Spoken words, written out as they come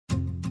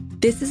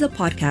This is a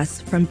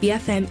podcast from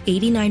BFM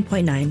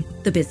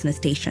 89.9, the business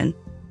station.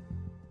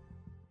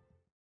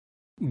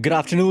 Good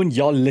afternoon,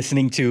 you're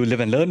listening to Live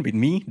and Learn with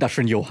me,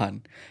 Dashran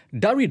Johan.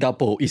 Dari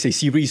Dapur is a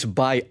series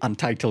by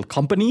Untitled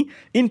Company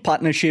in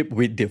partnership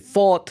with the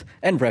Fort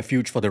and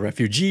Refuge for the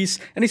Refugees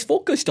and is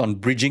focused on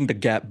bridging the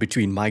gap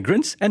between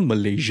migrants and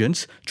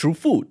Malaysians through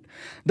food.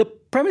 The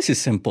premise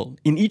is simple.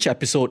 In each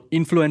episode,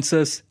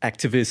 influencers,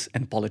 activists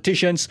and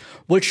politicians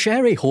will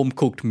share a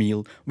home-cooked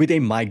meal with a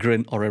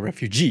migrant or a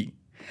refugee.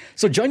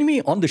 So joining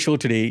me on the show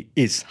today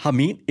is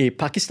Hamid, a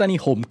Pakistani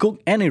home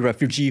cook and a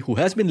refugee who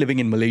has been living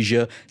in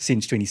Malaysia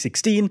since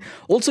 2016.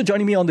 Also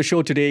joining me on the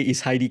show today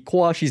is Heidi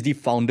Kua. She's the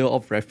founder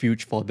of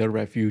Refuge for the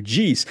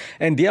Refugees,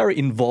 and they are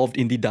involved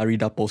in the Dari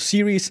Dapur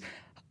series.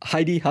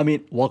 Heidi,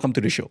 Hamid, welcome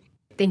to the show.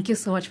 Thank you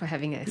so much for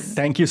having us.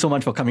 Thank you so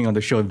much for coming on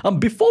the show.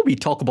 Before we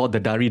talk about the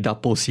Dari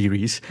Dapur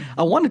series,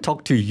 I want to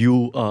talk to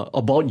you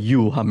about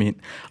you, Hamid.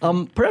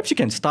 Perhaps you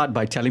can start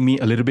by telling me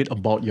a little bit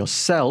about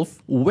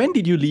yourself. When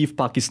did you leave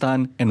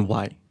Pakistan and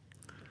why?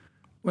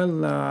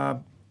 Well,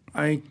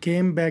 I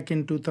came back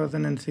in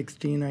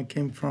 2016. I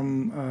came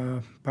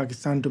from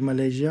Pakistan to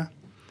Malaysia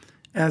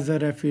as a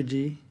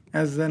refugee,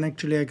 as an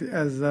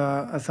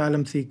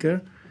asylum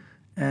seeker,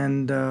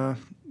 and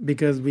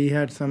because we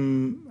had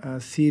some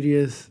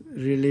serious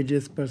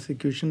religious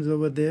persecutions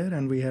over there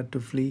and we had to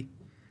flee.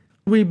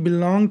 We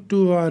belong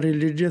to a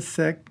religious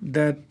sect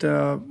that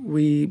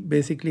we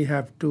basically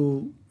have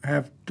to,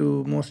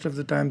 most of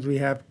the times we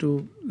have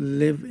to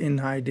live in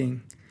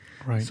hiding.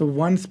 Right. So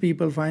once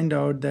people find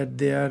out that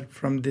they are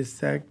from this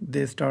sect,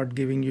 they start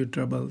giving you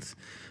troubles.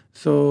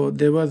 So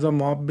there was a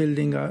mob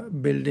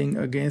building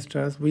against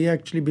us. We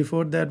actually,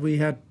 before that, we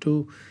had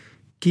to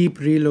keep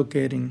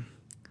relocating,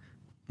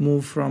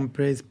 move from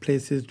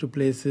places to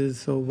places.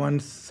 So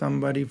once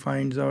somebody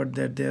finds out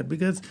that they're,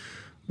 because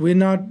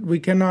we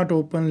cannot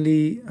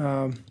openly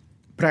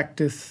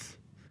practice,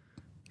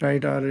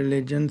 right, our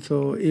religion.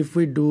 So if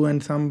we do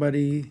and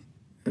somebody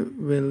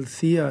will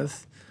see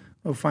us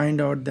or find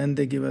out, then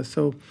they give us.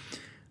 So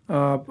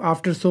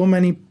after so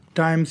many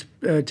times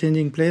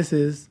changing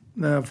places,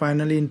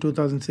 finally in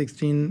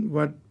 2016,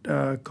 what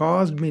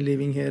caused me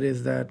living here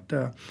is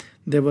that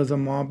there was a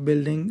mob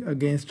building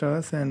against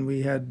us, and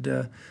we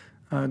had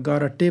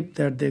got a tip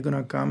that they're going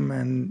to come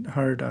and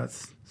hurt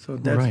us. So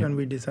that's when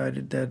we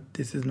decided that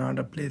this is not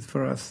a place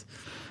for us.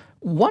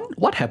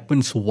 What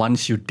happens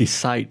once you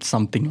decide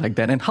something like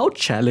that, and how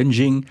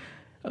challenging,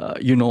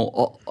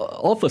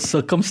 of a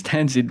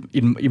circumstance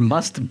it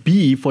must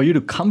be for you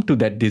to come to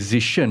that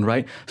decision,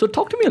 right? So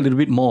talk to me a little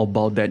bit more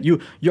about that.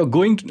 You're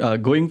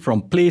going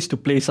from place to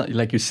place,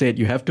 like you said,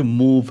 you have to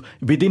move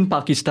within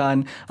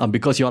Pakistan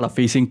because you all are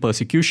facing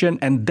persecution,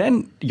 and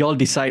then you all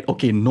decide,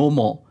 okay, no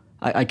more.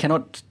 I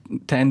cannot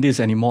stand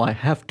this anymore. I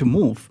have to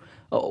move.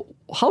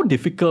 How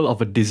difficult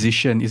of a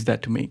decision is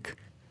that to make?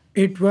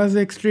 It was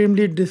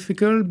extremely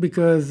difficult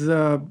because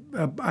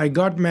I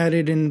got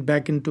married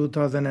back in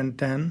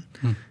 2010,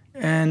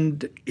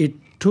 and it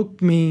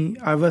took me.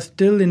 I was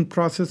still in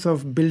process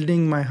of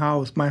building my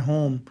house, my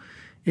home.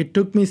 It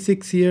took me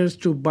 6 years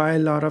to buy a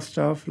lot of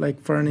stuff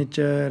like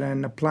furniture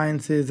and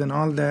appliances and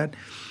all that,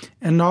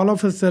 and all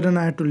of a sudden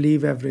I had to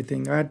leave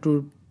everything. I had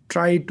to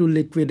try to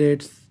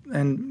liquidate.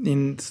 And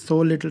in so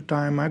little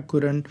time, I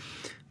couldn't.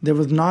 There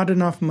was not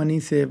enough money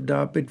saved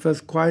up. It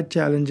was quite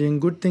challenging.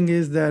 Good thing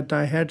is that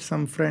I had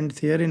some friends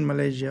here in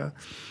Malaysia,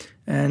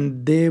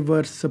 and they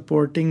were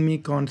supporting me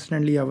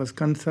constantly. I was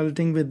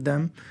consulting with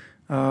them,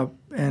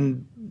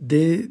 and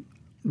they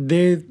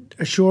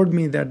assured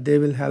me that they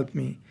will help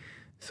me.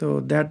 So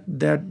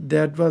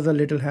that was a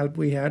little help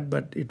we had,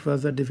 but it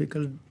was a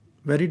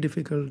very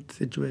difficult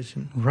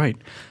situation. Right.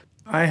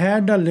 I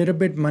had a little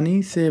bit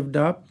money saved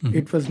up. Mm-hmm.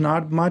 It was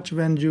not much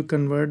when you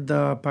convert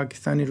the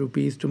Pakistani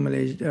rupees to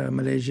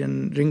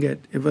Malaysian ringgit.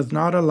 It was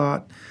not a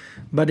lot,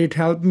 but it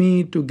helped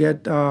me to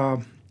get a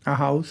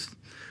house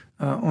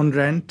on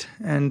rent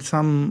and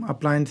some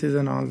appliances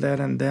and all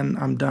that, and then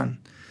I'm done.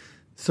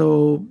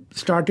 So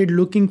started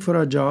looking for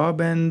a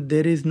job, and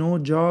there is no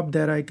job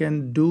that I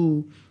can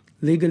do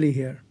legally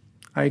here.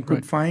 I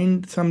could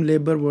find some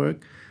labor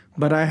work,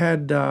 but I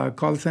had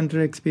call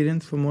center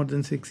experience for more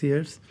than 6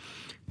 years.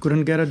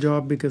 Couldn't get a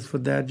job because for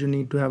that you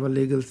need to have a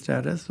legal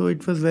status. So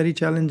it was very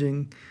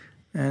challenging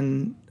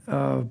and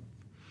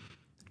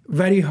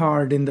very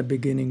hard in the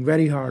beginning,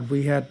 very hard.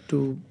 We had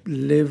to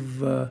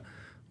live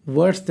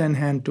worse than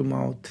hand to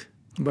mouth,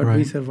 but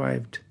we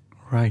survived.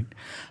 Right.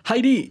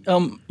 Heidi,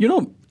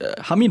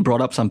 Hamid brought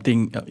up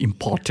something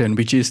important,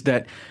 which is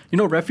that,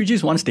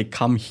 refugees, once they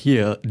come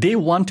here, they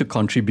want to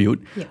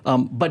contribute,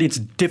 but it's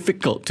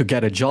difficult to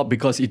get a job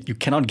because you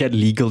cannot get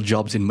legal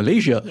jobs in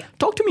Malaysia. Yeah.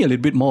 Talk to me a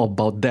little bit more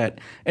about that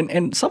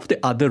and some of the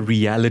other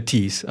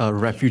realities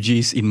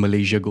refugees in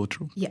Malaysia go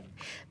through. Yeah.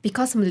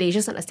 Because Malaysia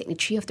is not a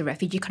signatory of the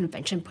Refugee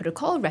Convention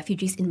Protocol,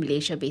 refugees in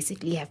Malaysia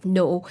basically have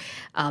no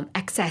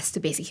access to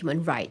basic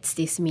human rights.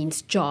 This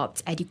means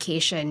jobs,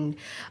 education,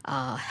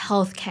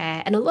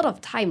 healthcare, and a lot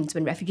of times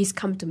when refugees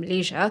come to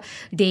Malaysia,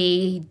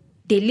 they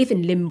they live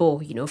in limbo,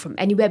 from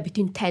anywhere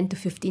between 10 to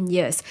 15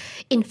 years.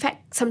 In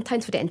fact,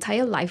 sometimes for their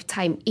entire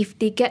lifetime, if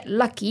they get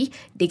lucky,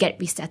 they get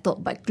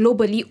resettled. But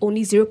globally,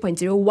 only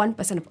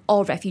 0.01% of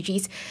all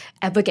refugees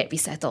ever get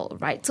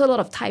resettled, right? So a lot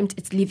of times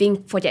it's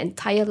living for their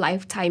entire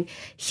lifetime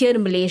here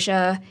in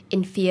Malaysia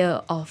in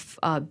fear of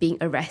being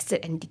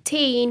arrested and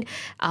detained,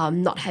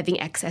 not having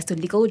access to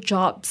legal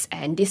jobs.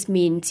 And this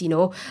means,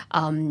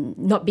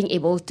 not being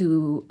able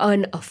to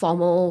earn a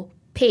formal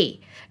pay,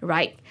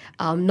 right?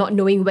 Not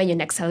knowing when your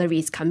next salary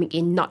is coming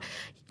in, not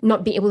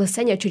being able to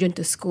send your children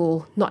to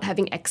school, not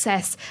having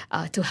access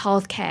to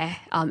healthcare,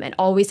 and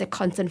always a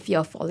constant fear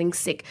of falling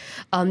sick.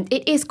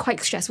 It is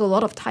quite stressful. A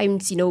lot of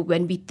times,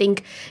 when we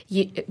think,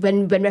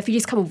 when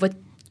refugees come over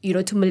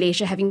to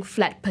Malaysia having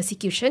fled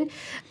persecution,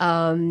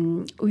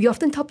 we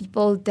often tell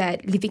people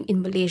that living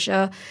in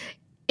Malaysia,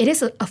 it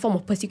is a form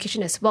of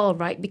persecution as well,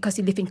 right? Because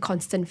you live in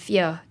constant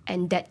fear,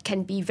 and that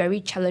can be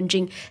very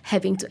challenging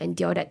having to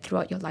endure that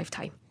throughout your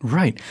lifetime.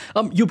 Right.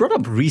 You brought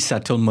up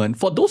resettlement.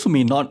 For those who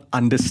may not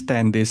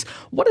understand this,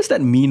 what does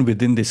that mean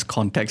within this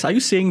context? Are you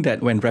saying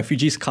that when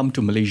refugees come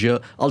to Malaysia,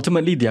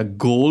 ultimately their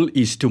goal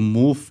is to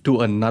move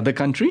to another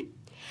country?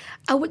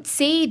 I would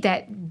say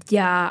that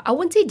I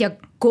wouldn't say their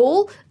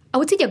goal. I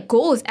would say their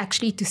goal is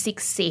actually to seek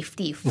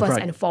safety first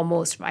and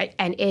foremost, right?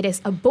 And it is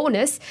a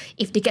bonus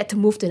if they get to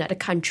move to another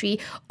country,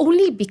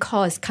 only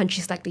because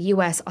countries like the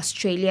US,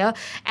 Australia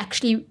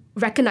actually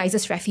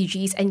recognizes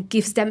refugees and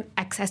gives them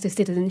access to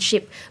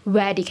citizenship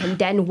where they can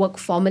then work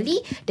formally,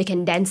 they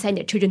can then send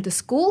their children to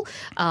school,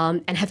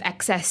 and have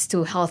access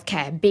to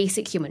healthcare,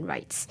 basic human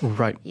rights.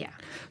 Right. Yeah.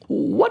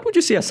 What would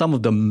you say are some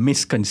of the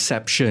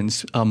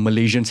misconceptions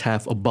Malaysians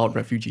have about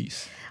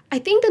refugees? I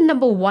think the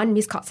number one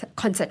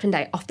misconception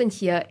that I often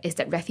hear is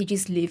that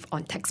refugees live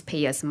on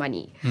taxpayers'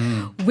 money,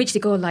 which they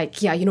go like,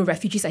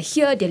 refugees are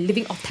here, they're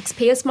living off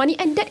taxpayers' money,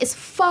 and that is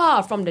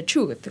far from the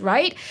truth,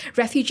 right?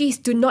 Refugees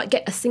do not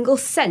get a single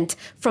cent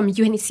from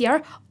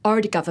UNHCR or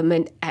the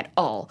government at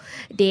all.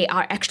 They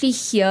are actually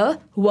here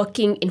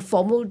working in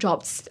formal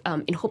jobs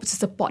in hopes to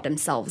support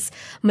themselves.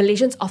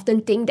 Malaysians often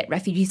think that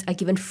refugees are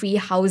given free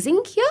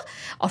housing here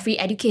or free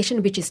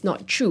education, which is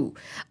not true.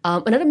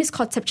 Another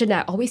misconception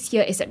that I always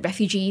hear is that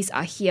refugees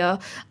are here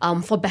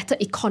for better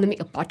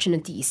economic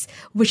opportunities,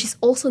 which is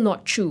also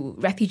not true.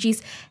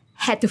 Refugees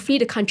had to flee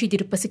the country due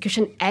to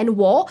persecution and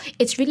war.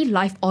 It's really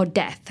life or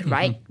death,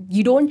 right?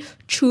 You don't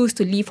choose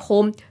to leave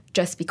home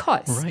just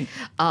because. Right.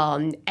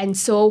 And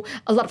so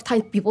a lot of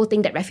times people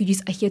think that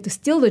refugees are here to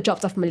steal the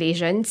jobs of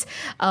Malaysians,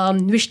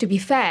 which, to be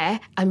fair,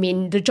 I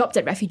mean, the jobs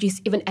that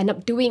refugees even end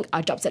up doing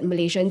are jobs that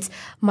Malaysians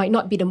might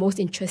not be the most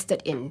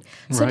interested in.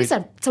 So these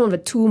are some of the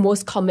two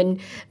most common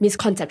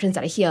misconceptions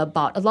that I hear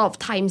about. A lot of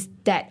times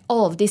that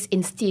all of this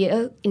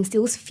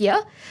instills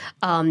fear,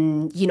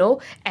 and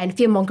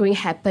fear-mongering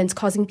happens,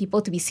 causing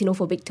people to be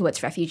xenophobic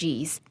towards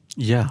refugees.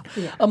 Yeah.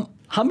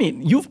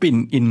 Hamid, you've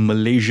been in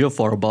Malaysia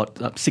for about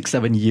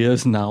 6-7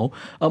 years now.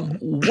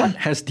 What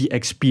has the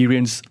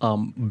experience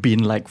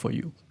been like for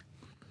you?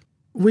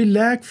 We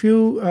lack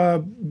few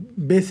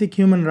basic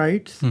human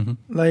rights.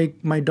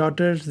 Like my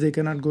daughters, they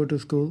cannot go to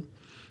school.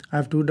 I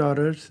have 2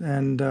 daughters,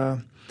 and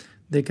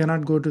they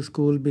cannot go to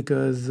school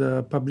because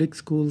public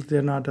schools,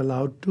 they're not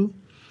allowed to.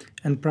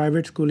 And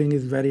private schooling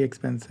is very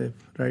expensive,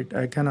 right?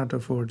 I cannot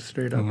afford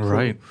straight up.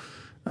 Right.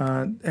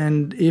 So,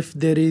 and if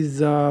there is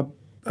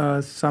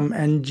some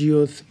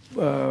NGO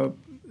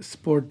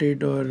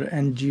supported or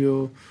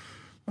NGO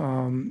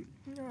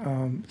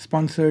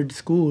sponsored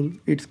school,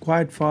 it's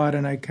quite far,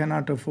 and I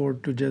cannot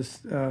afford to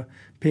just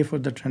pay for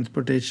the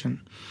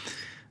transportation.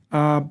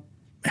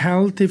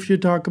 Health, if you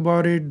talk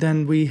about it,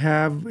 then we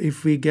have,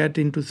 if we get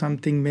into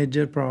something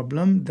major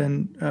problem,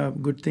 then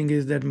good thing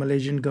is that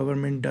Malaysian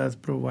government does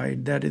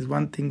provide. That is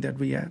one thing that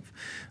we have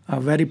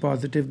very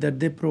positive, that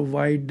they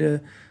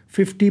provide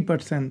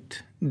 50%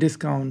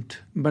 discount,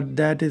 but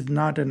that is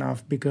not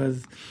enough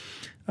because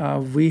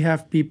we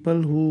have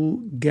people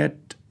who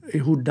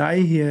die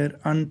here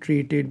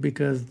untreated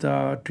because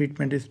the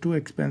treatment is too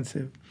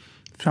expensive.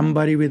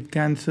 Somebody with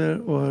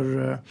cancer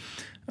or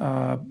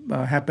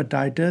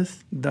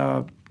hepatitis,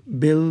 the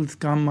bills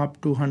come up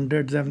to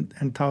hundreds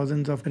and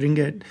thousands of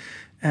ringgit,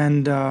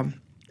 and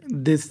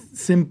this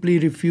simply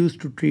refuse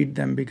to treat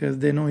them because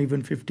they know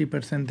even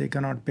 50% they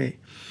cannot pay.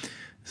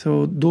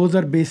 So those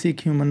are basic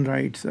human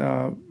rights,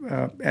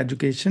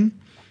 education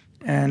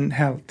and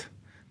health,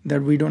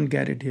 that we don't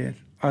get it here.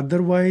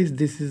 Otherwise,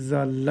 this is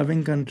a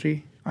loving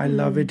country. I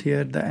love it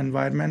here, the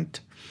environment,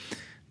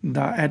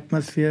 the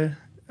atmosphere,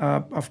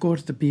 of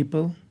course, the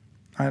people.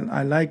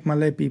 I like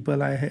Malay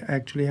people. I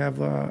actually have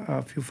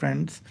a few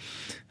friends,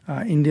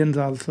 Indians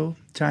also,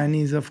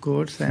 Chinese, of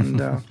course,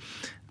 and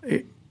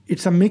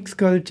it's a mixed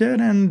culture,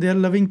 and they're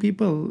loving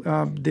people.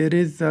 There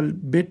is a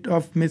bit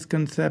of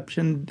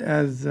misconception,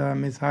 as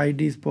Ms.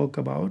 Heidi spoke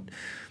about.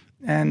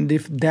 And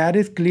if that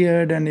is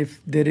cleared, and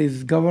if there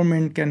is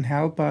government can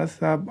help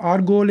us,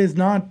 our goal is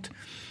not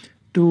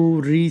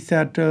to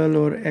resettle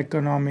or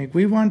economic.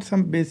 We want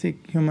some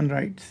basic human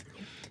rights.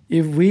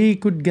 If we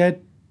could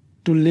get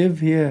to live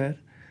here,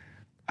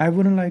 I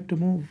wouldn't like to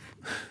move.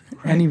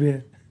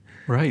 anywhere.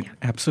 Right,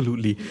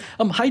 absolutely.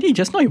 Heidi,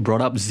 just now you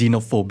brought up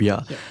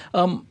xenophobia.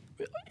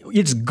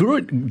 It's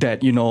good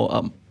that,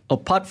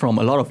 apart from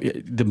a lot of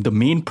the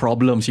main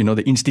problems,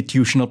 the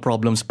institutional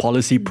problems,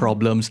 policy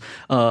problems,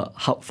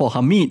 for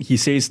Hamid, he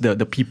says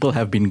the people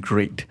have been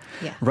great,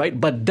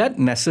 right? But that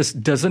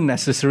doesn't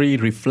necessarily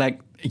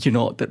reflect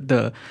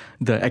the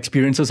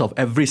experiences of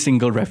every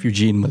single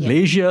refugee in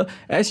Malaysia.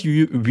 As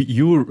you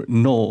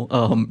know,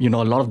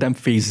 a lot of them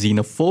face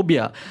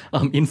xenophobia.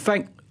 In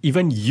fact,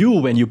 even you,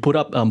 when you put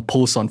up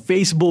posts on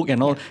Facebook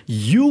and all,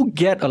 you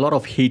get a lot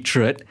of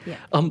hatred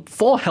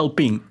for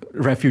helping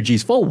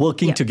refugees, for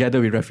working together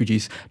with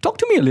refugees. Talk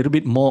to me a little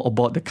bit more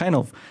about the kind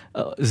of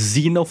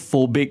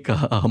xenophobic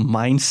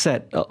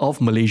mindset of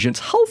Malaysians.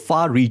 How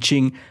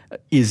far-reaching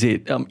is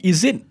it?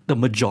 Is it the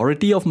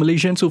majority of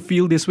Malaysians who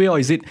feel this way, or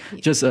is it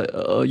just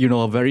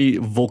a very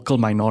vocal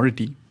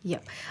minority? Yeah,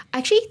 I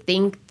actually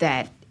think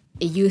that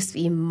it used to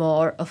be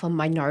more of a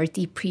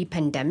minority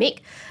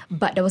pre-pandemic,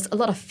 but there was a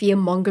lot of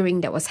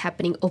fear-mongering that was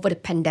happening over the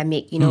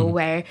pandemic,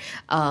 where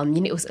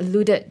it was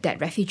alluded that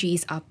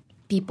refugees are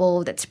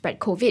people that spread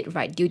COVID,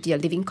 right, due to their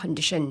living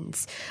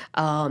conditions,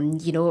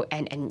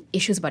 and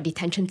issues about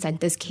detention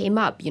centers came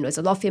up. There's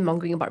a lot of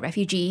fear-mongering about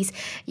refugees,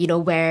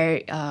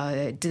 where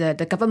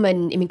the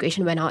government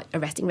immigration went out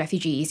arresting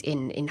refugees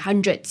in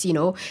hundreds,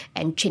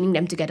 and chaining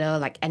them together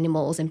like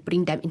animals and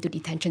putting them into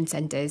detention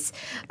centers.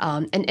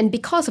 And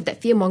because of that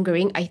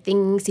fear-mongering, I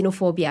think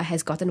xenophobia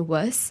has gotten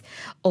worse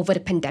over the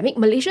pandemic.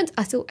 Malaysians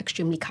are still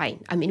extremely kind.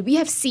 I mean, we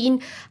have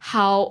seen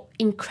how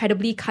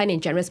incredibly kind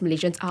and generous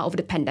Malaysians are over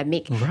the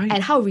pandemic. Right.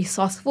 And how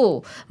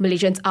resourceful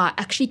Malaysians are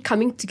actually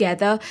coming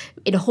together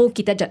in the whole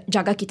Kita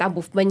Jaga Kita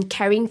movement,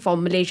 caring for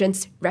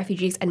Malaysians,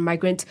 refugees and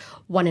migrants,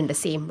 one and the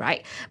same,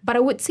 right? But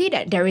I would say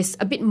that there is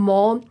a bit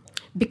more,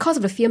 because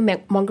of the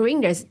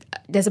fear-mongering,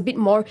 there's a bit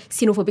more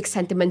xenophobic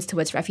sentiments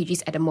towards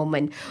refugees at the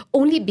moment,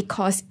 only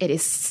because it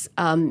is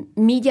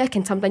media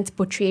can sometimes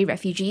portray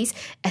refugees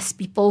as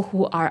people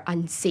who are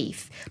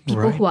unsafe,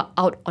 people who are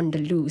out on the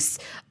loose,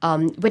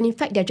 when in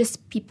fact they're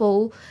just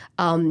people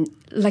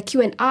like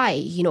you and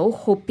I,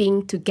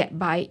 hoping to get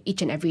by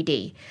each and every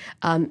day.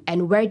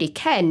 And where they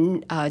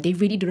can, they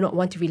really do not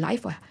want to rely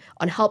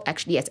on help,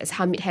 actually, as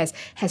Hamid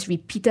has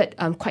repeated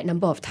quite a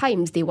number of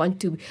times. They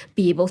want to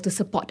be able to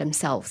support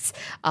themselves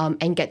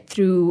and get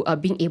through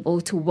being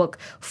able to work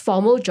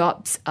formal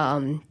jobs.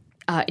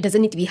 It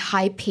doesn't need to be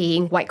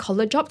high-paying,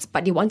 white-collar jobs,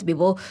 but they want to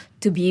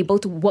be able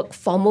to work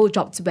formal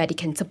jobs where they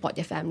can support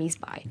their families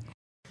by.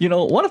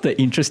 One of the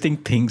interesting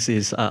things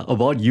is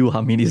about you,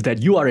 Hamid, is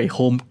that you are a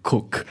home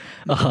cook.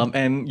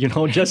 And,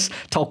 just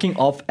talking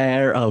off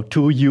air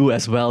to you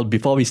as well,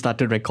 before we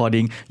started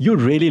recording, you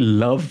really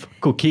love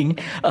cooking.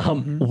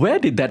 Where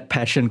did that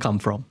passion come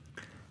from?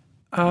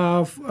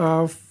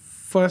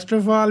 First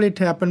of all, it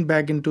happened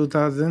back in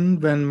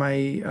 2000 when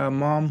my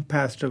mom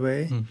passed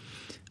away.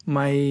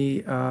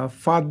 My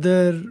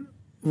father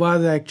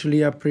was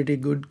actually a pretty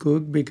good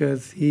cook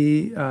because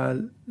he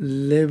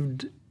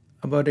lived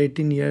about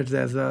 18 years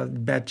as a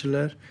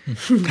bachelor,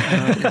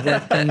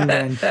 working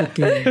and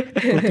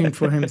cooking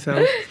for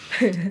himself,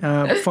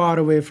 far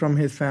away from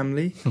his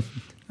family,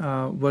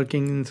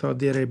 working in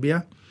Saudi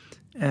Arabia.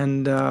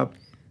 And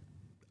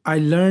I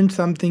learned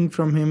something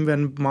from him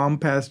when mom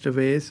passed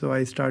away, so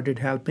I started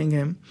helping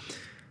him.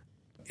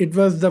 It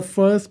was the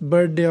first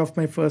birthday of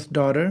my first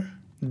daughter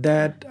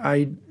that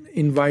I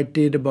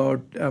invited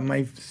about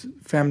my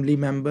family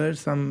members,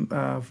 some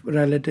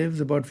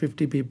relatives, about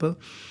 50 people.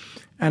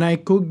 And I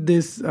cooked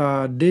this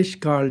dish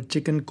called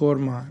chicken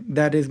korma.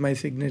 That is my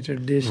signature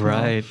dish.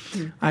 Right.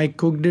 Now. I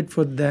cooked it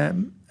for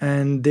them,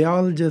 and they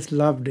all just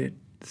loved it.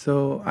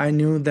 So I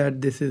knew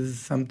that this is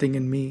something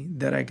in me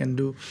that I can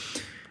do.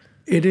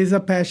 It is a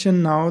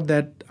passion now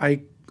that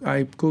I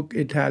cook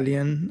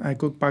Italian. I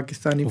cook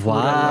Pakistani food.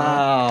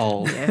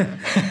 Wow.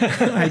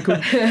 I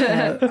cook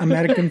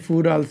American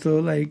food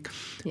also, like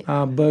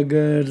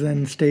burgers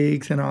and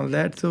steaks and all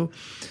that. So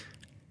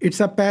it's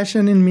a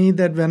passion in me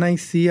that when I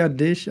see a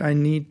dish, I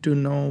need to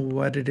know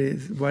what it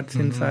is, what's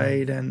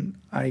inside, and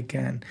I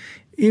can.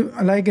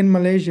 Like in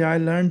Malaysia, I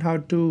learned how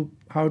to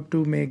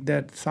make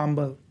that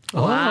sambal.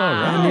 Oh,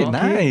 right,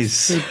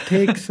 nice. It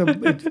takes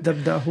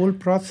the whole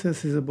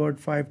process is about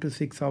 5 to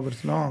 6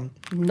 hours long.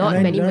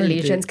 Not many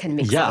Malaysians can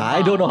make sambal. Yeah,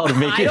 I don't know how to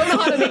make it. I don't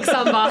know how to make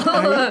sambal.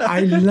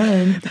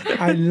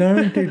 I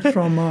learned it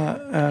from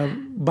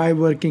by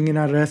working in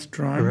a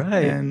restaurant.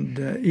 Right.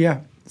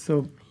 And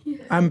so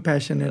I'm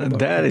passionate about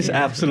that. Is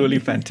absolutely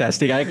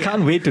fantastic. I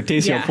can't wait to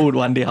taste your food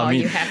one day, Hamid. Oh,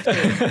 you have to.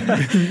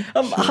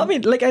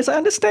 Hamid, as I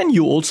understand,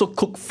 you also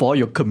cook for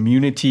your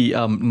community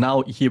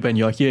now here when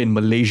you're here in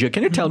Malaysia.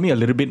 Can you tell me a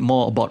little bit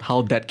more about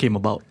how that came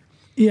about?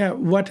 Yeah,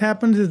 what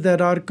happens is that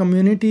our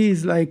community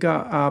is like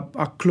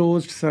a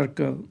closed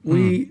circle.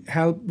 We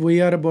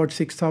are about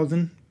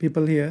 6,000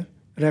 people here,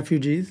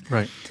 refugees.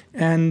 Right.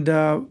 And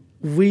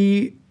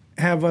we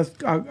have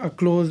a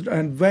closed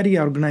and very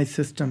organized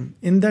system.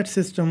 In that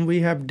system, we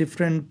have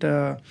different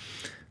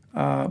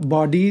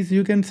bodies,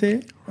 you can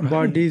say,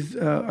 bodies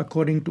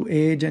according to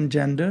age and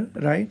gender,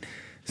 right?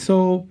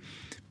 So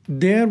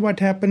there what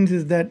happens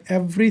is that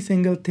every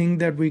single thing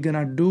that we're going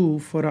to do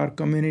for our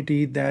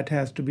community, that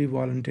has to be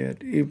volunteer.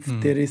 If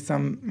there is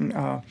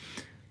some,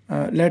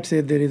 let's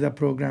say there is a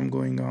program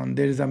going on,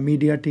 there is a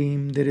media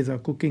team, there is a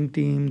cooking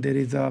team, there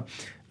is a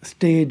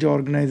stage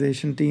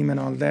organization team and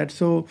all that.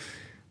 So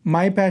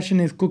my passion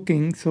is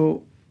cooking.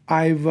 So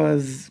I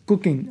was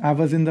cooking. I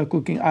was in the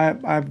cooking.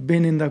 I've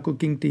been in the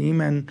cooking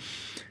team, and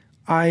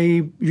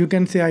you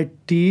can say I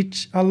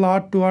teach a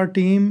lot to our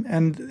team,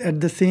 and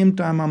at the same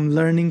time I'm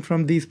learning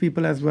from these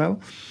people as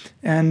well.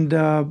 And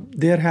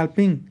they're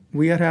helping.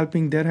 We are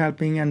helping. They're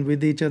helping, and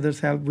with each other's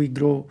help we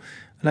grow.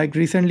 Like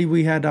recently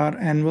we had our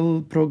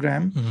annual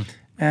program.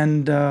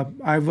 And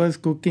I was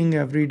cooking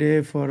every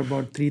day for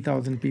about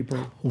 3,000 people.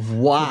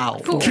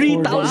 Wow.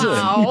 3,000?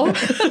 Wow.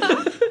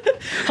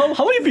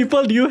 How many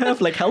people do you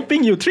have like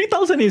helping you?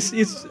 3,000 is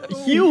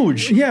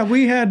huge. Yeah,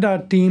 we had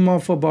a team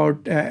of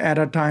about, at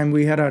a time,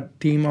 we had a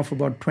team of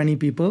about 20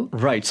 people.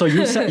 Right. So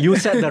you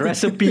set the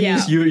recipes.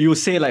 Yeah. You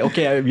say like,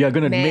 okay, we are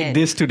going to make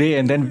this today,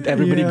 and then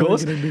everybody Yeah,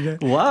 goes. we're gonna do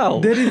that. Wow.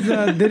 There is a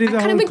I whole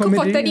can't even cook for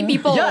committee. 30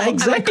 people. Yeah,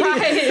 exactly. I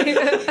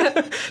might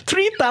cry.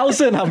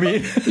 3,000, I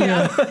mean.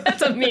 Yeah,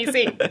 that's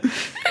amazing.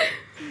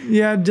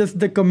 Yeah, just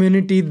the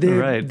community,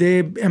 Right. they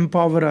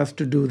empower us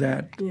to do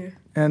that. Yeah.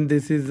 And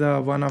this is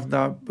one of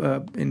the,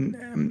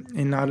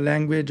 in our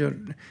language, or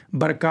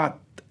barakat,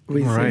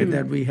 we say Right.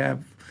 that we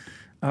have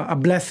a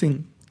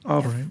blessing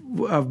of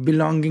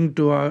belonging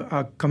to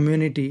a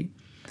community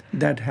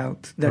that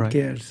helps, that Right.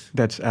 cares.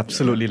 That's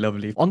absolutely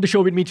lovely. On the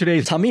show with me today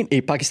is Hamid,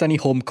 a Pakistani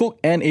home cook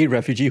and a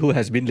refugee who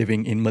has been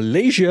living in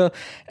Malaysia,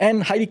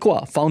 and Heidi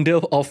Kwa, founder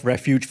of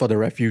Refuge for the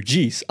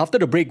Refugees. After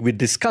the break, we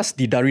discuss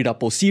the Dari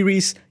Dapur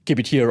series. Keep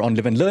it here on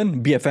Live and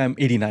Learn, BFM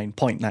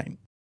 89.9.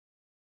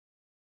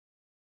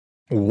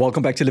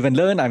 Welcome back to Live and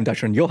Learn. I'm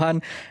Dashran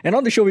Johan. And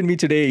on the show with me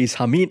today is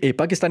Hamid, a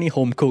Pakistani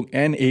home cook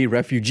and a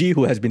refugee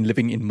who has been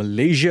living in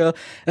Malaysia,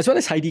 as well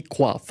as Heidi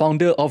Kwa,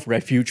 founder of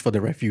Refuge for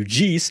the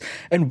Refugees.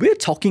 And we're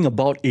talking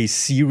about a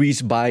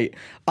series by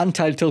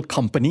Untitled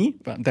Company,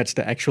 that's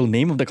the actual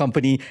name of the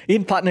company,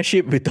 in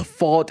partnership with the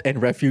Fort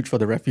and Refuge for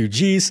the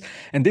Refugees.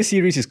 And this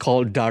series is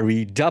called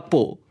Dari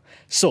Dapur.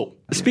 So,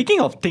 speaking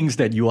of things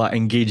that you are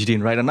engaged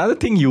in, right? Another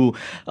thing you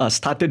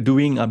started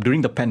doing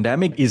during the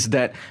pandemic is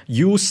that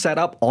you set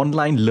up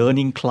online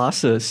learning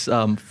classes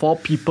for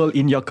people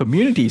in your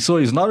community. So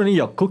it's not only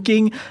your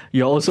cooking,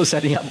 you're also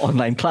setting up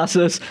online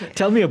classes.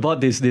 Tell me about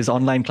these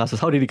online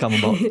classes. How did it come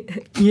about?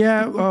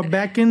 Yeah,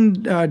 back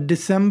in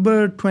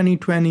December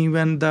 2020,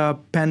 when the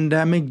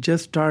pandemic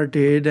just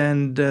started,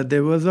 and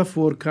there was a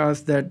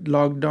forecast that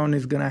lockdown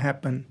is going to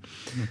happen.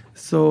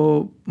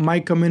 So my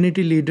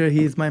community leader,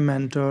 he's my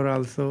mentor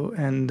also,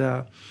 and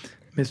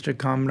Mr.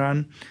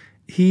 Kamran,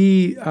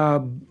 he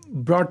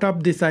brought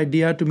up this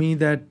idea to me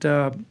that,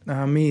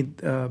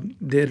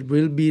 there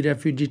will be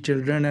refugee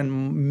children,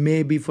 and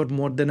maybe for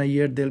more than a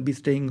year they'll be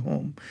staying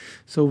home.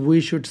 So we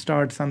should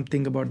start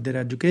something about their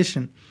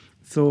education.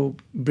 So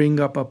bring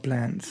up a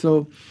plan.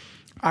 So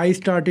I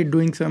started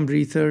doing some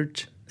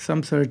research,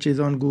 some searches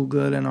on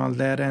Google and all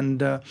that,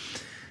 and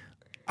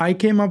I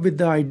came up with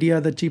the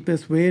idea the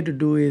cheapest way to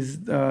do is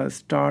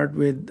start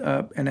with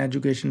an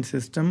education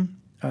system.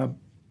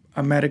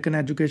 American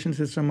education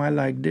system, I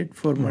liked it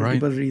for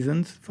multiple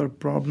reasons, for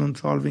problem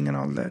solving and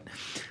all that.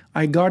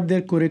 I got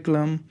their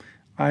curriculum.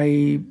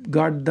 I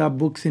got the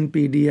books in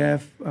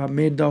PDF,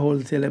 made the whole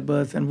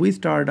syllabus, and we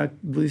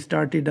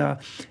started a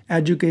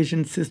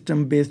education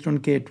system based on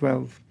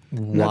K-12.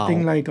 Wow.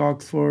 Nothing like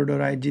Oxford or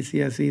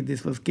IGCSE.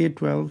 This was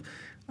K-12.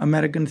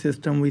 American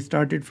system. We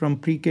started from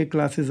pre-K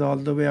classes all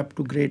the way up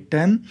to grade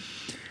 10.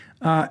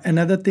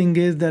 Another thing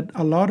is that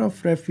a lot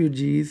of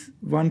refugees,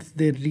 once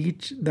they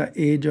reach the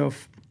age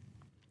of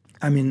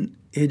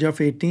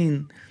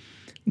 18,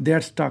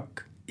 they're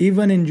stuck.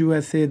 Even in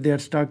USA, they're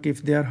stuck.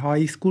 If they're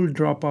high school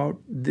dropout,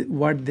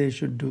 what they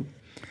should do.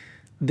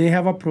 They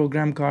have a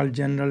program called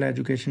General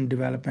Education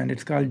Development.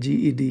 It's called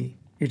GED.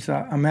 It's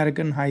an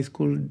American high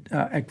school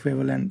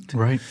equivalent.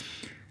 Right.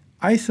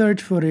 I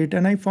searched for it,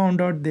 and I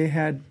found out they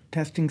had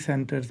testing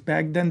centers.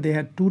 Back then, they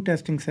had 2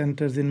 testing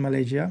centers in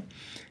Malaysia.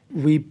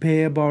 We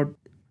pay about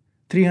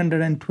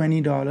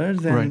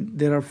 $320, and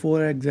there are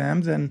 4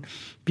 exams, and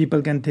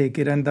people can take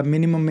it. And the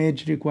minimum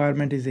age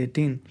requirement is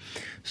 18.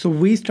 So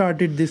we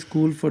started this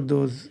school for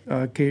those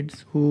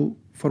kids who,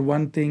 for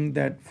one thing,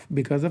 that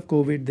because of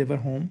COVID, they were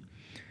home.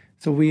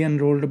 So we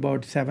enrolled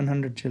about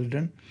 700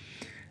 children.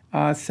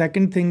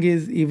 Second thing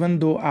is, even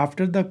though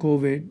after the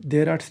COVID,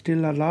 there are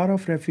still a lot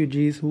of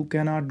refugees who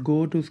cannot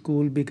go to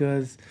school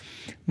because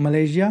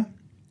Malaysia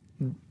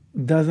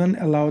doesn't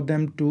allow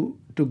them to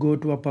go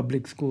to a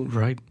public school.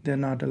 Right. They're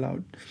not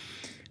allowed.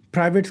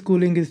 Private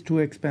schooling is too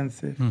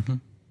expensive.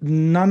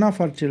 Mm-hmm. None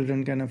of our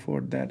children can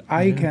afford that.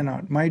 I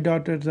cannot. My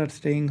daughters are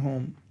staying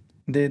home.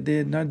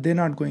 They're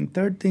not going.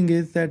 Third thing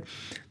is that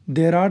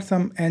there are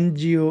some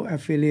NGO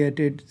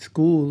affiliated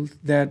schools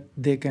that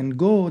they can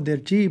go, they're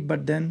cheap,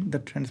 but then the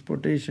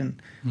transportation,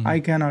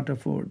 I cannot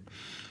afford.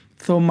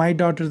 So my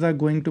daughters are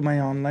going to my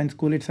online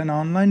school. It's an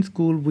online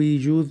school. We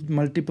use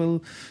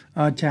multiple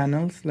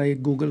channels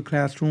like Google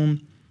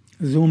Classroom,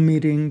 Zoom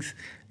meetings,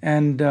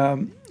 and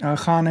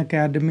Khan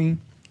Academy.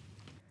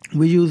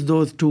 We use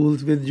those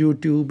tools with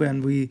YouTube,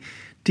 and we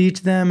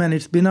teach them, and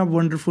it's been a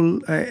wonderful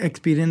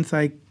experience.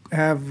 I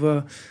have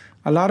a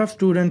lot of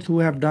students who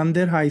have done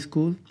their high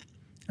school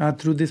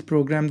through this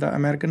program, the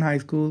American High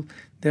School.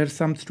 There are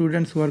some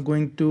students who are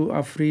going to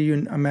a free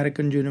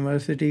American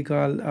university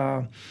called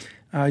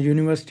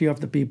University of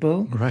the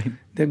People. Right.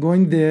 They're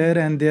going there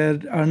and they're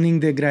earning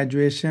their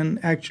graduation.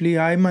 Actually,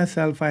 I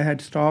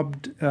had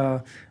stopped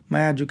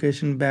my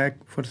education back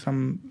for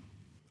some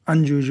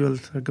unusual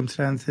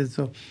circumstances.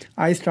 So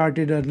I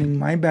started earning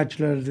my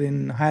bachelor's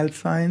in health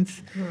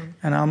science,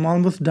 and I'm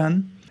almost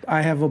done.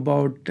 I have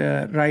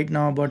right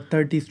now about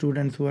 30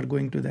 students who are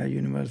going to that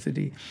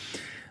university.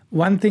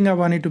 One thing I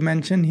wanted to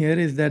mention here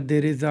is that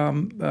there is,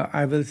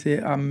 I will say,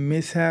 a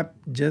mishap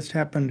just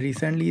happened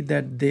recently,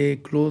 that they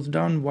closed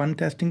down one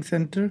testing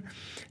center,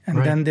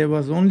 and then there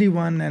was only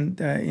one, and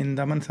in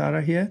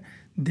Damansara here,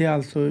 they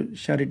also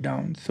shut it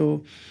down.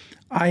 So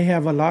I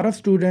have a lot of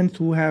students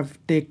who have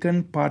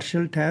taken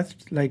partial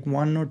tests, like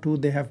 1 or 2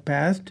 they have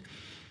passed,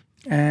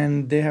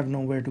 and they have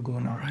nowhere to go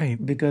now,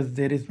 because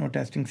there is no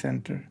testing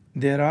center.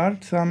 There are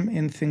some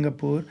in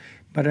Singapore,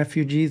 but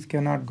refugees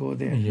cannot go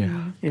there.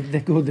 Yeah. If they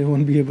go, they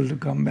won't be able to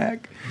come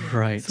back.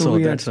 Right. So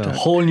that's a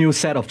whole new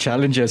set of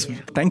challenges. Yeah.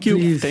 Thank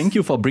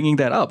you for bringing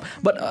that up.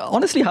 But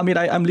honestly, Hamid,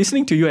 I'm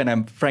listening to you and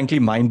I'm frankly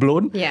mind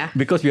blown. Yeah.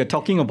 Because we are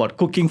talking about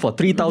cooking for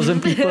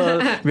 3,000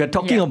 people. We are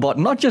talking about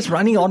not just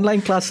running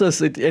online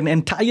classes, an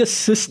entire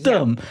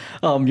system.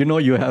 Yeah.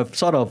 You have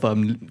sort of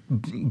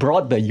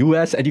brought the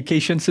US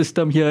education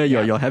system here.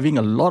 You're having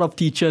a lot of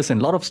teachers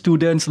and a lot of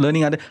students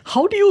learning.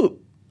 How do you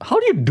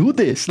do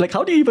this? Like,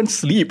 how do you even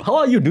sleep? How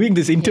are you doing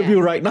this interview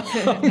right now?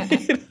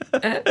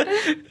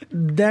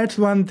 That's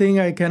one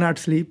thing I cannot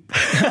sleep.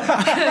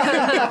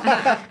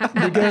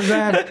 Because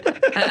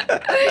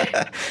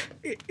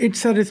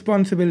it's a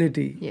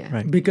responsibility. Yeah.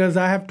 Right. Because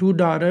I have 2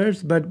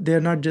 daughters, but they're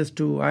not just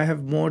 2. I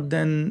have more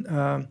than,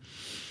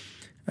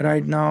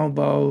 right now,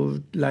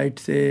 about,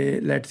 let's say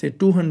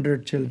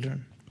 200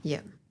 children. Yeah.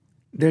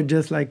 They're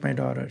just like my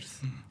daughters.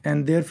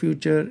 And their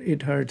future,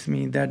 it hurts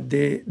me that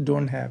they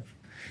don't have.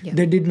 Yeah.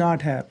 They did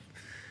not have.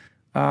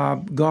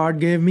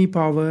 God gave me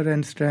power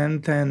and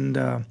strength, and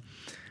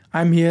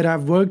I'm here.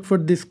 I've worked for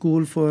this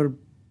school for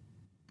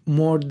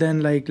more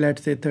than,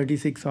 let's say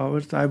 36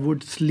 hours. I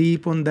would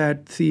sleep on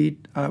that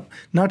seat.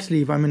 Not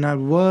sleep, I'll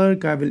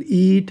work, I will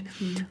eat,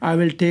 I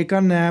will take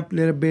a nap a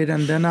little bit,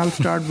 and then I'll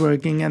start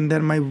working. And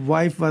then my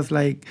wife was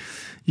like,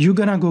 "You're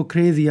gonna go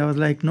crazy." I was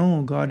like,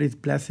 "No, God is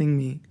blessing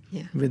me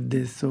with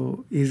this.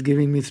 So He's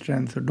giving me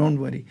strength, so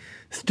don't worry."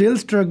 Still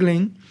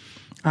struggling.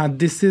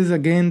 This is,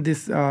 again,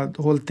 this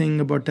whole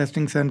thing about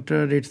testing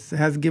center, it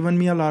has given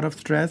me a lot of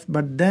stress.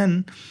 But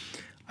then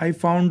I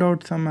found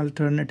out some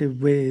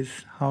alternative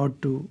ways how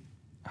to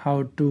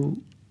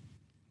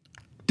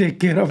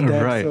take care of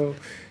that. Right. So,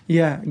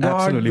 yeah,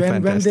 God, absolutely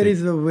when there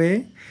is a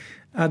way,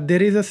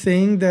 there is a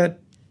saying that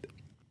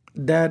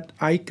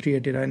I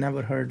created, I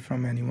never heard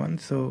from anyone.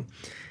 So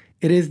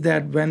it is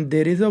that when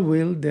there is a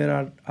will, there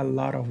are a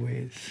lot of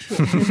ways.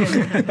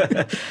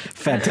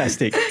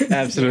 Fantastic.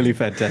 Absolutely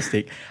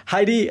fantastic.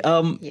 Heidi,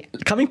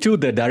 coming to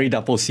the Dari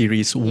Dapur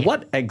series,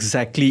 what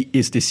exactly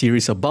is this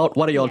series about?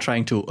 What are you all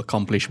trying to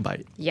accomplish by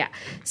it? Yeah.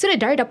 So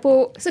Dari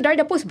Dapur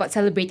is about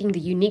celebrating the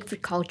unique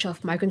food culture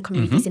of migrant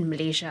communities in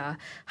Malaysia,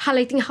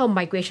 highlighting how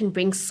migration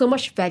brings so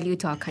much value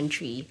to our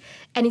country.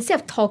 And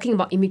instead of talking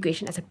about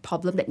immigration as a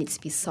problem that needs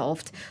to be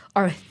solved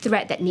or a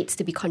threat that needs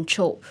to be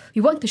controlled,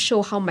 we want to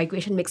show how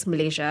migration makes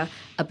Malaysia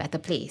a better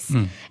place.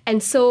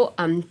 And so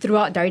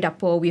throughout Dari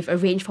Dapur, we've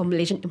arranged for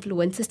Malaysian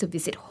influencers to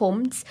visit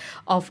homes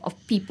of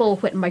people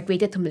who had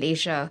migrated to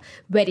Malaysia,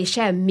 where they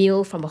share a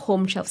meal from a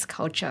home chef's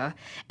culture.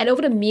 And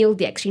over the meal,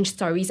 they exchange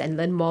stories and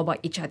learn more about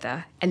each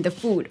other and the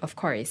food, of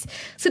course.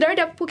 So Dari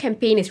Dapur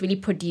campaign is really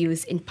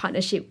produced in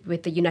partnership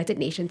with the United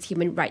Nations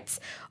Human Rights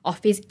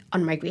Office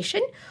on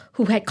Migration,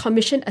 who had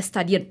commissioned a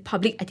study on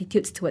public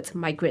attitudes towards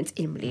migrants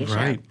in Malaysia.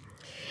 Right.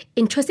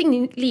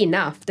 Interestingly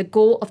enough, the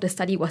goal of the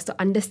study was to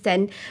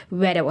understand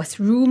where there was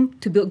room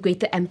to build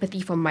greater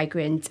empathy for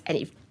migrants, and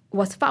it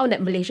was found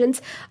that Malaysians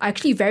are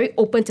actually very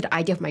open to the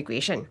idea of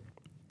migration.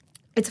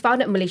 It's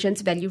found that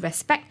Malaysians value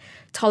respect,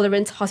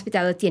 tolerance,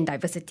 hospitality, and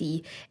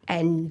diversity.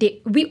 And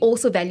we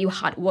also value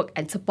hard work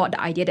and support the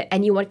idea that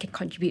anyone can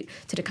contribute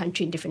to the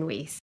country in different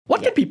ways.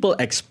 What can people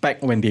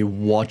expect when they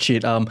watch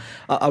it?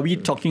 Are we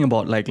talking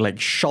about like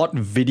short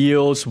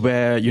videos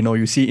where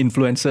you see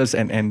influencers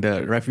and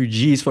the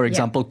refugees, for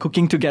example,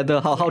 cooking together?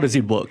 How does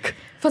it work?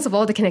 First of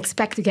all, they can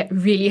expect to get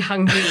really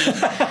hungry.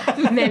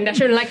 Man, that's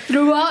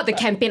throughout the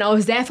campaign, I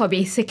was there for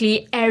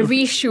basically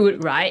every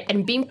shoot, right?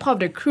 And being part of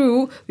the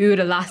crew, we were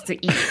the last to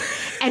eat.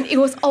 And it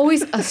was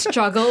always a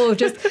struggle,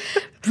 just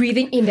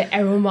breathing in the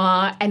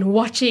aroma and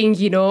watching,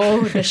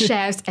 the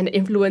chefs and the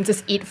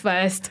influencers eat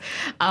first.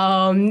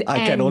 I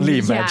can only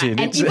imagine.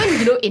 And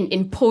even,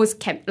 in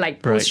post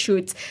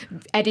shoots,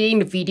 editing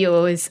the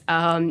videos,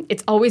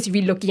 it's always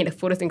re-looking at the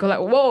photos and go like,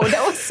 whoa,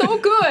 that was so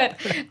good.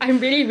 I'm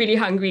really, really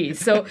hungry.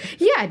 So,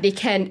 yeah, they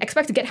can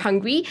expect to get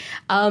hungry.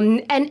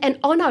 And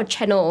on our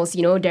channels,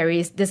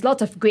 there's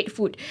lots of great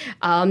food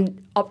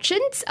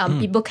options.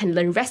 People can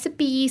learn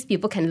recipes.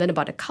 People can learn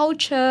about the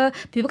culture.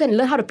 People can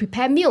learn how to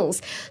prepare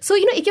meals. So,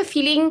 if you're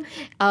feeling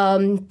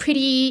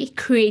pretty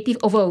creative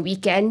over a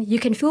weekend, you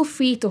can feel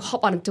free to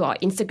hop onto our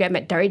Instagram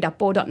at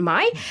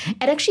daridapo.my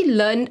and actually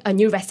learn a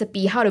new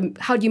recipe. How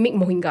do you make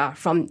mohinga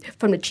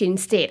from the Chin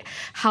state?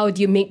 How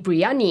do you make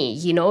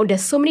biryani?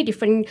 There's so many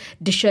different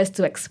dishes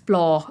to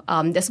explore.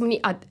 There's so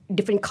many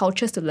different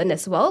cultures to learn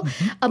as well.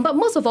 But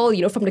most of all,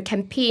 from the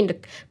campaign, the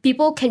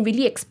people can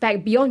really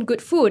expect beyond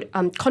good food,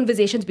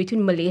 conversations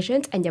between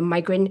Malaysians and their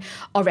migrant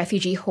or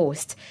refugee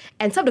hosts.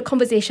 And some of the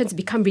conversations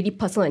become really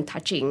personal and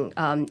touching.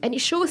 And it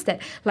shows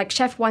that, like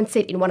Chef Wan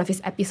said in one of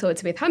his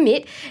episodes with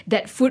Hamid,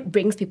 that food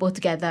brings people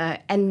together.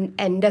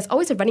 And there's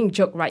always a running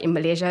joke, right, in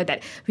Malaysia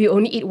that we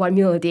only eat one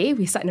meal a day.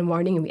 We start in the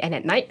morning and we end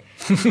at night.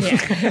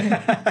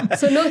 Yeah.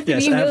 So no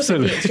three meals a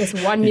day. It's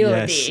just one meal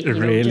a day.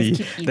 Really.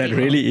 That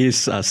really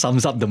is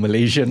sums up the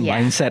Malaysian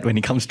mindset when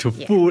it comes to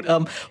food.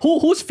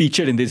 Who's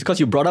featured in this? Because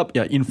you brought up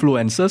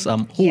influencers.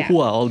 Who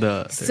are all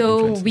the So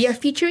influencers? we are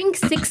featuring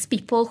 6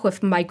 people who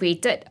have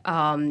migrated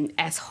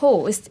as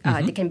hosts.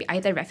 They can be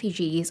either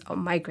refugees or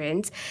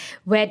migrants,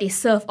 where they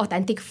serve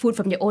authentic food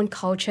from their own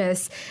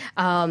cultures,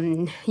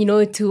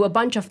 to a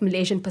bunch of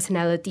Malaysian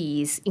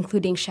personalities,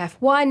 including Chef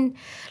Wan.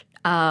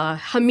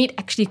 Hamid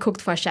actually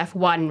cooked for Chef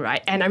Wan,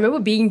 right? And I remember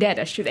being there at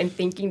a shoot and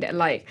thinking that,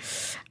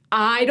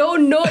 I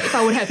don't know if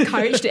I would have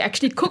courage to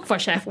actually cook for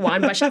Chef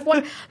Wan, but Chef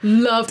Wan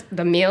loved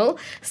the meal.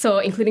 So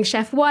including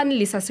Chef Wan,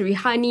 Lisa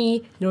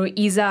Surihani, Nur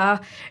Iza,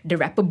 the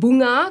rapper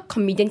Bunga,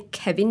 comedian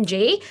Kevin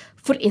J,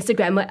 food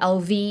Instagrammer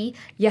LV,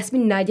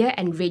 Yasmin Nadia,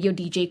 and radio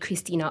DJ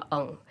Christina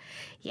Ng.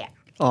 Yeah.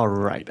 All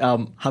right.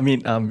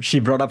 Hamid, she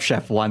brought up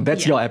Chef Wan.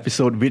 That's your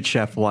episode with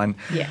Chef Wan.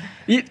 Yeah.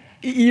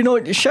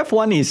 Chef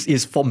Wan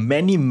is for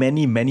many,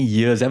 many, many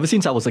years, ever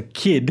since I was a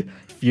kid,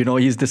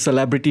 he's the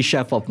celebrity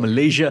chef of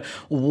Malaysia.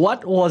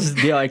 What was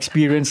their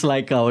experience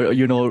like,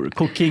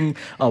 cooking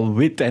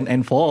with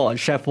and for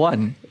Chef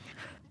Wan?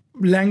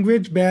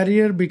 Language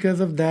barrier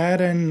because of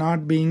that, and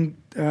not being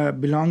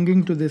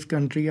belonging to this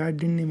country. I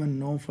didn't even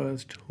know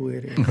first who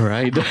it is.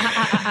 Right.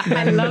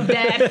 I love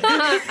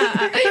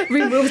that.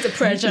 Removes the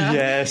pressure.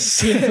 Yes.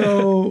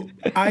 So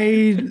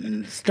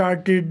I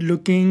started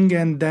looking,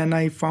 and then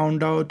I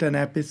found out an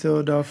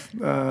episode of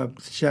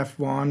Chef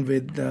Wan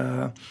with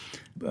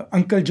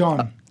Uncle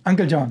John.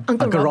 Uncle Roger.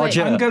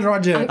 Uncle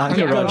Roger.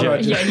 Uncle Roger.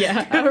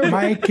 Yeah.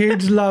 My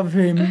kids love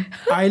him.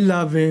 I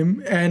love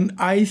him. And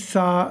I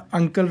saw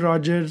Uncle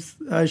Roger's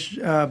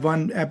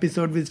one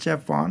episode with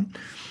Chef Wan.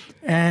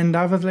 And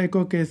I was like,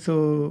 okay,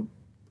 so,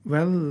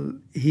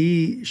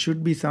 he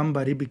should be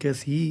somebody,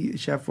 because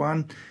Chef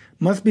Wan,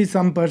 must be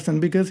some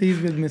person because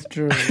he's with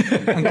Mr.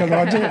 Uncle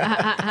Roger.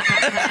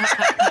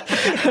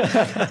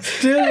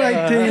 Still,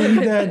 I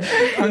think that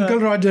Uncle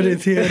Roger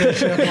is here and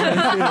Chef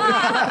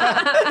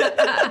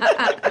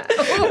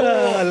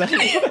Wan is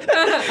here.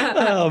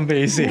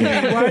 Amazing.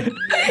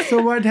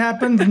 So what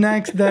happens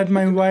next? That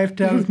my wife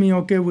tells me,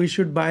 okay, we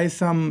should buy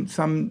some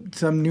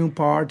new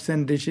pots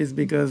and dishes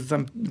because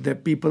the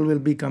people will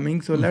be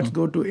coming. So let's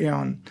go to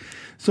Aeon.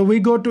 So we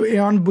go to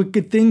Aeon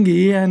Bukit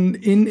Tinggi, and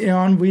in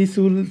Aeon we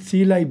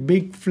see like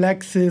big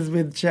flexes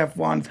with Chef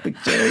Wan's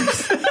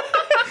pictures.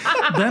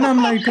 Then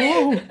I'm like,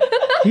 oh,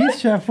 he's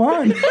Chef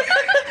Wan.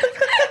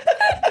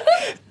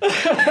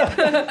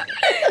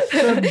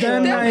 So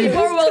then Definitely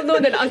more well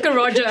known than Uncle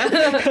Roger.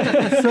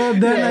 So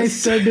then I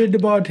studied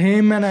about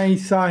him, and I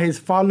saw his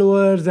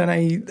followers, and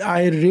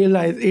I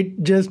realized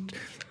it just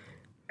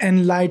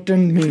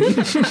enlightened me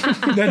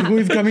that who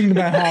is coming to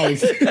my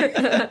house.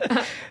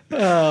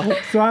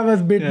 So I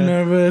was a bit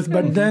nervous,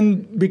 but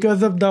then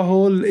because of the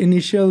whole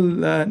initial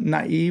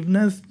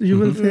naiveness, you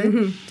will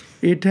say,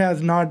 it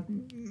has not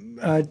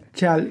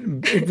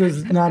it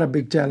was not a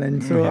big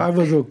challenge, so I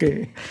was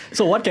okay.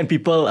 So what can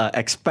people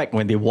expect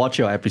when they watch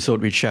your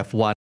episode with Chef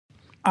Wan?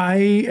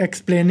 I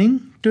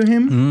explaining to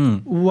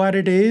him what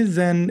it is,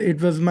 and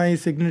it was my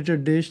signature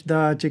dish,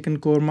 the chicken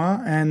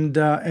korma, and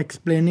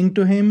explaining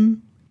to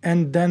him,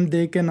 and then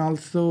they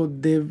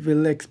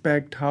will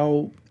expect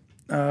how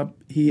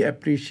he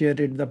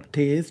appreciated the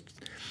taste.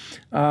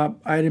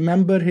 I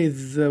remember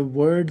his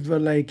words were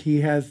like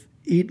he has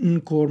eaten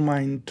korma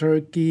in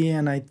Turkey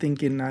and I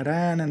think in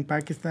Iran and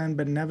Pakistan,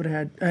 but never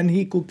had, and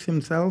he cooks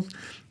himself,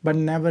 but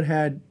never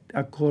had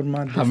a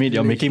korma. Hamid,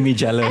 you're making me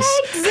jealous.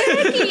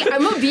 Exactly.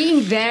 I'm not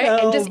being there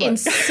and just in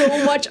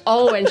so much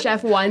awe when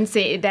Chef Wan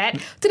said that.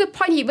 To the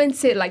point he even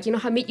said,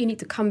 Hamid, you need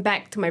to come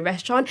back to my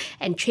restaurant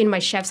and train my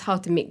chefs how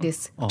to make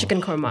this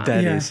chicken korma.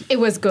 It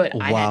was good.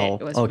 Wow. I had it.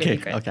 It was really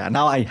good. Okay.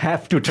 Now I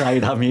have to try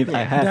it, Hamid.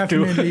 I have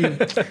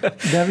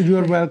Definitely.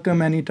 You're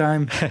welcome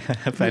anytime.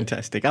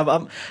 Fantastic. I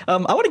want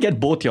to get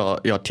both your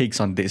takes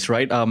on this,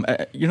 right?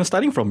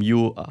 Starting from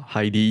you,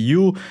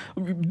 Heidi.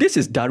 This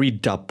is Dari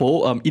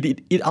Dapo.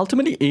 It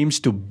ultimately aims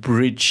to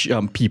bridge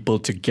people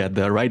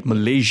together, right?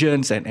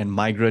 Malaysians and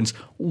migrants.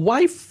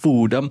 Why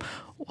food?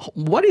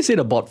 What is it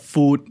about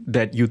food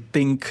that you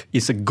think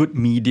is a good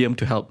medium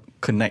to help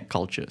connect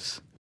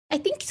cultures? I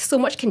think so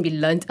much can be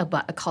learned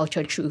about a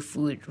culture through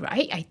food,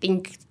 right? I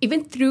think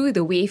even through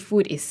the way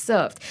food is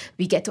served,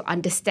 we get to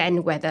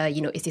understand whether,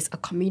 is this a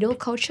communal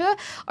culture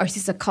or is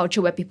this a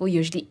culture where people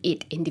usually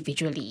eat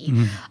individually?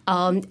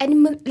 And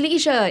in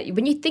Malaysia,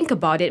 when you think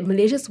about it,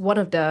 Malaysia is one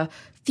of the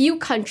few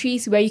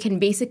countries where you can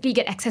basically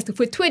get access to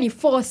food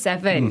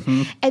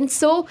 24/7. And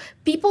so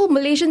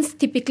Malaysians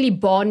typically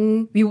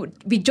bond,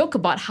 we joke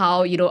about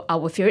how,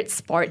 our favorite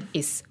sport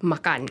is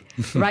makan,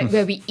 right?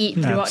 Where we eat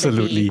throughout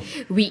Absolutely. the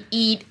day. We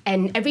eat,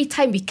 and every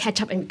time we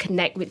catch up and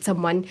connect with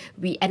someone,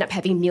 we end up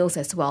having meals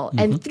as well.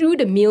 And through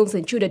the meals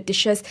and through the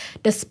dishes,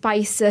 the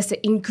spices,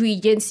 the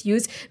ingredients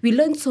used, we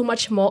learn so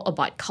much more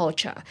about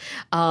culture.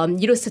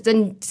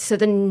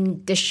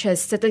 Certain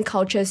dishes, certain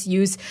cultures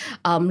use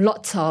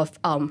lots of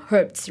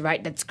herbs,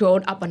 right, that's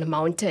grown up on the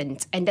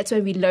mountains. And that's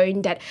when we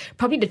learned that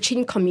probably the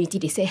Chin community,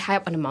 they stay high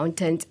up on the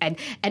mountains and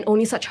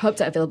only such herbs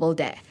are available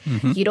there.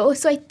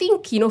 So I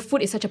think,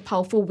 food is such a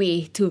powerful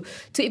way to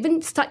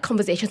even start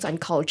conversations on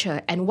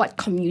culture and what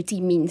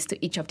community means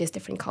to each of these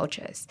different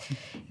cultures.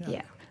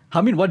 Yeah.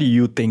 Hamid, what do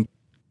you think?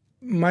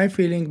 My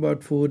feeling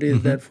about food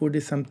is that food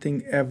is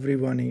something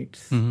everyone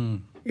eats.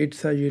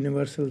 It's a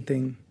universal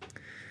thing.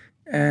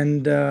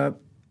 And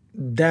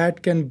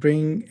that can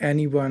bring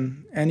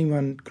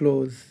anyone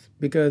close.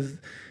 Because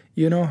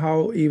you know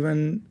how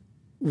even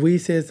we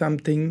say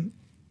something,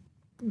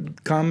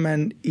 come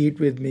and eat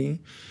with me.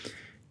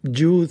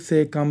 Jews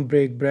say, come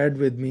break bread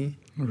with me.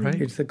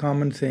 Right. It's a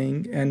common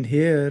saying. And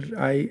here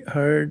I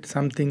heard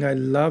something, I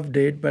loved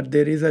it, but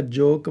there is a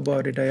joke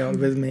about it I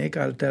always make,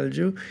 I'll tell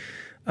you.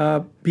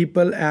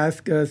 People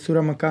ask,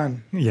 Surah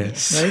Makan.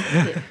 Yes.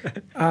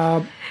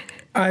 Right?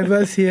 I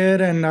was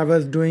here and I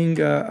was doing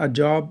a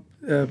job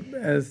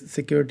as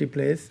security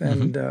place,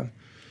 and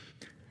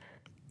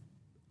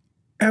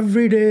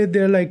every day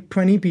there are like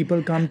 20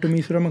 people come to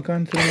me, Surah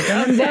Makan, Surah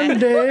Makan.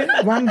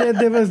 And one day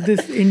there was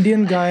this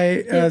Indian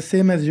guy,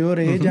 same as your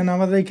age, and I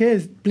was like,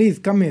 hey, please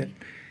come here.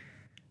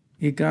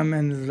 He come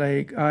and is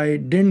like, I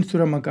didn't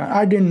Surah Makan.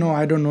 I didn't know,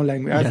 I don't know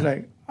language. I was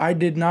like, I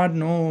did not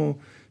know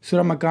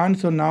Surah Makan,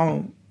 so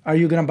now are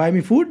you going to buy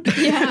me food?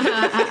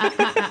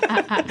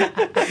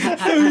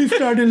 So we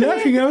started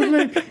laughing. I was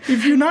like,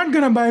 if you're not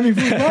going to buy me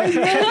food, why are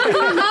you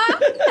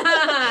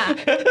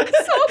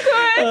So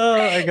good. Oh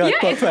my God,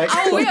 perfect. It's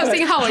our way of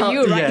saying how are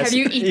you, right? Yes. Have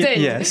you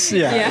eaten? Yes,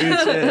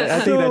 I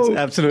think that's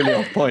absolutely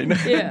off point.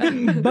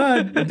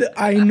 But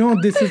I know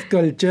this is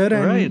culture,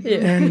 and,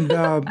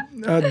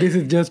 this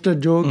is just a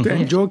joke.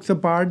 And jokes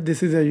apart,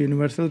 this is a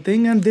universal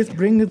thing, and this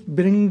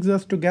brings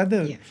us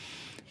together. Yeah.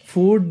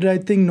 Food, I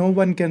think no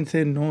one can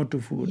say no to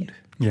food.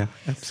 Yeah,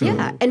 absolutely.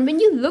 Yeah, and when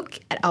you look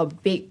at our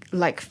big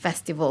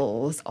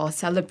festivals or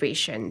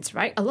celebrations,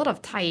 right? A lot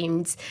of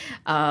times,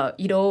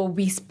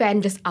 we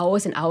spend just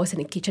hours and hours in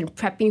the kitchen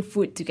prepping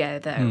food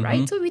together,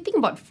 right? So we think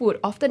about food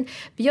often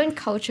beyond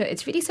culture.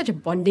 It's really such a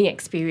bonding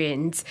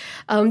experience.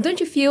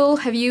 Don't you feel?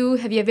 Have you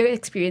ever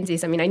experienced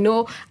this? I mean, I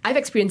know I've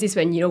experienced this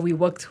when we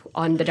worked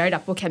on the Dari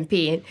Dapur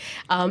campaign.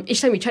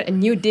 Each time we tried a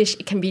new dish,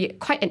 it can be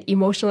quite an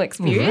emotional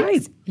experience.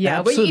 Right. Yeah,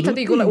 absolutely. when you eat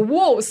something, you go like,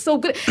 whoa, so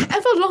good. And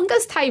for the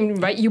longest time,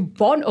 right, you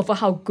bond over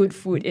how good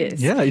food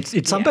is. Yeah,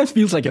 it sometimes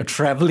feels like you're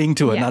traveling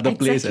to another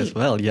place exactly. as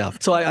well. Yeah.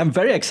 So I'm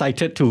very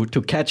excited to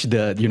catch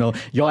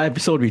your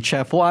episode with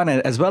Chef Wan,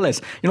 as well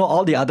as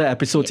all the other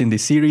episodes in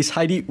this series.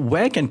 Heidi,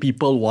 where can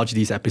people watch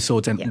these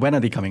episodes, and when are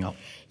they coming out?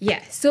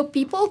 Yeah, so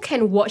people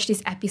can watch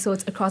these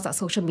episodes across our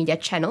social media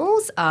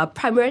channels,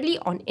 primarily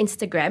on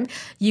Instagram.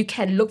 You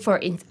can look for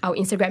our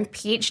Instagram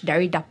page,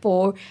 Dari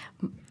Dapur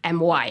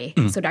MY,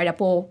 so Dari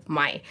Dapur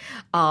My,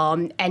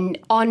 and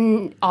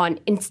on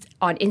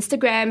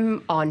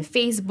Instagram, on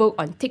Facebook,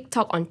 on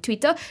TikTok, on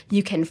Twitter,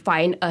 you can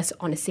find us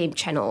on the same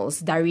channels,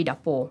 Dari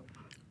Dapur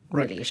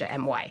Malaysia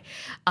MY.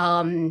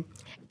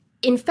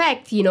 In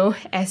fact,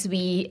 as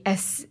we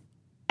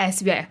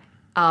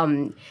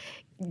are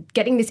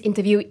getting this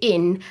interview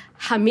in,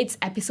 Hamid's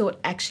episode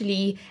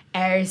actually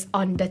airs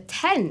on the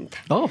 10th.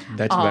 Oh,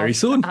 that's very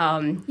soon.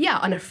 On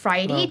a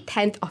Friday,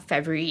 10th of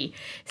February.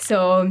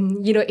 So,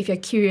 if you're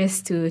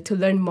curious to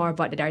learn more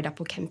about the Dari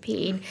Dapur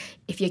campaign,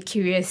 if you're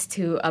curious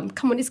to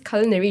come on this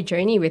culinary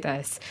journey with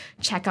us,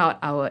 check out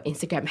our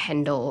Instagram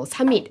handles.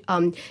 Hamid,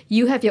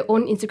 you have your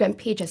own Instagram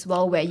page as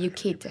well where you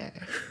cater,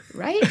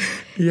 right?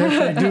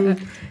 Yes, I do.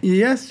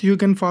 Yes, you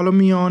can follow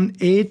me on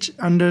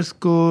H_WAEEN.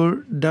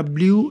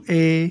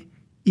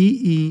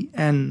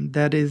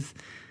 That is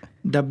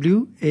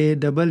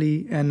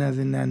WAEEN as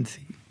in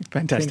Nancy.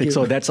 Fantastic.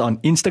 So that's on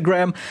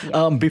Instagram.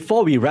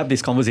 Before we wrap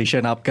this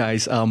conversation up,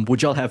 guys,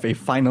 would y'all have a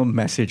final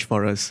message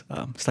for us,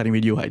 starting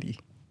with you, Heidi?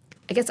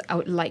 I guess I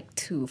would like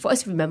to, for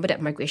us, remember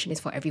that migration is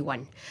for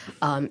everyone.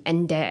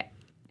 And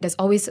there's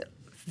always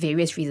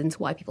various reasons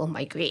why people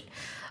migrate.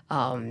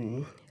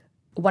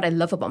 What I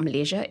love about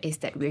Malaysia is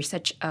that we're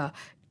such a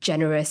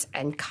generous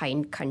and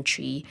kind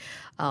country.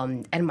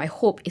 And my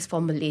hope is for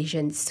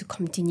Malaysians to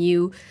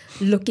continue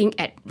looking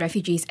at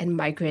refugees and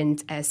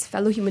migrants as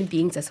fellow human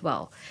beings as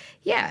well.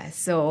 Yeah,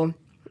 so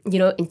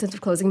in terms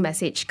of closing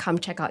message, come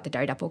check out the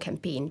Dari Dapur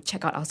campaign,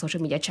 check out our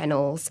social media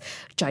channels,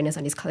 join us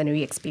on this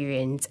culinary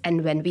experience.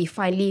 And when we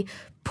finally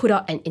put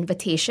out an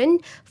invitation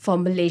for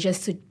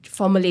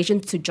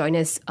Malaysians to join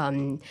us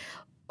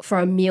for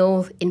a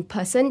meal in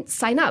person,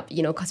 sign up,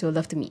 because we'd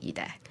love to meet you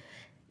there.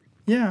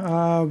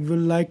 Yeah, would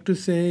like to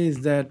say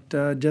is that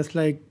just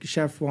like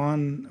Chef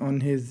Juan on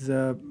his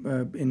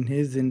in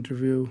his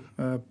interview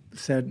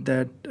said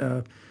that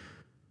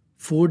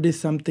food is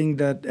something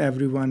that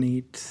everyone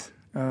eats.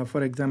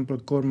 For example,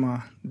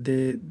 korma.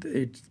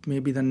 It's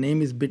maybe the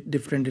name is a bit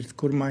different. It's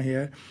korma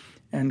here,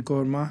 and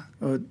korma.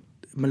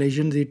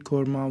 Malaysians eat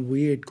korma.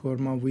 We eat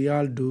korma. We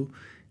all do,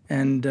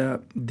 and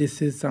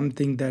this is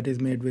something that is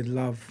made with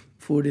love.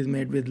 Food is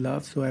made with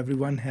love, so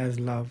everyone has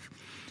love,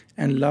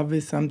 and love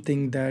is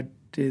something that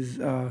is,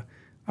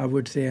 I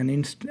would say,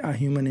 a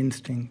human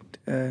instinct.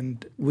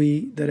 And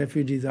we, the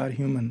refugees, are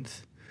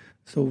humans,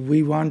 so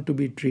we want to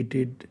be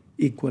treated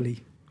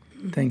equally.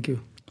 Thank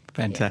you.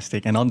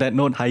 Fantastic. And on that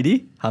note,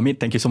 Heidi, Hamid,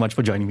 thank you so much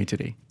for joining me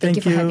today. Thank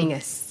you for having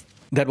us.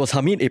 That was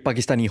Hamid, a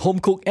Pakistani home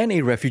cook and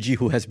a refugee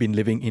who has been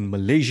living in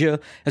Malaysia,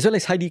 as well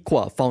as Heidi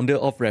Kwa, founder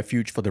of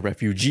Refuge for the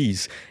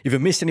Refugees. If you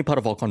missed any part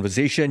of our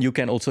conversation, you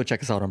can also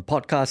check us out on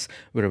podcasts.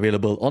 We're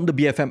available on the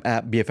BFM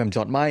app,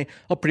 bfm.my,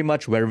 or pretty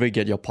much wherever you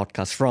get your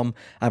podcasts from.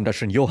 I'm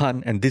Dashran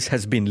Johan, and this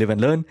has been Live and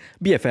Learn,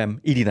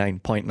 BFM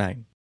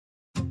 89.9.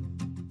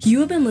 You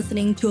have been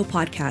listening to a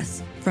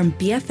podcast from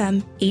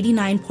BFM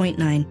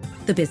 89.9,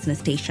 the business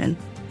station.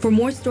 For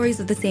more stories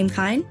of the same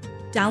kind,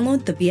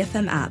 download the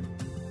BFM app.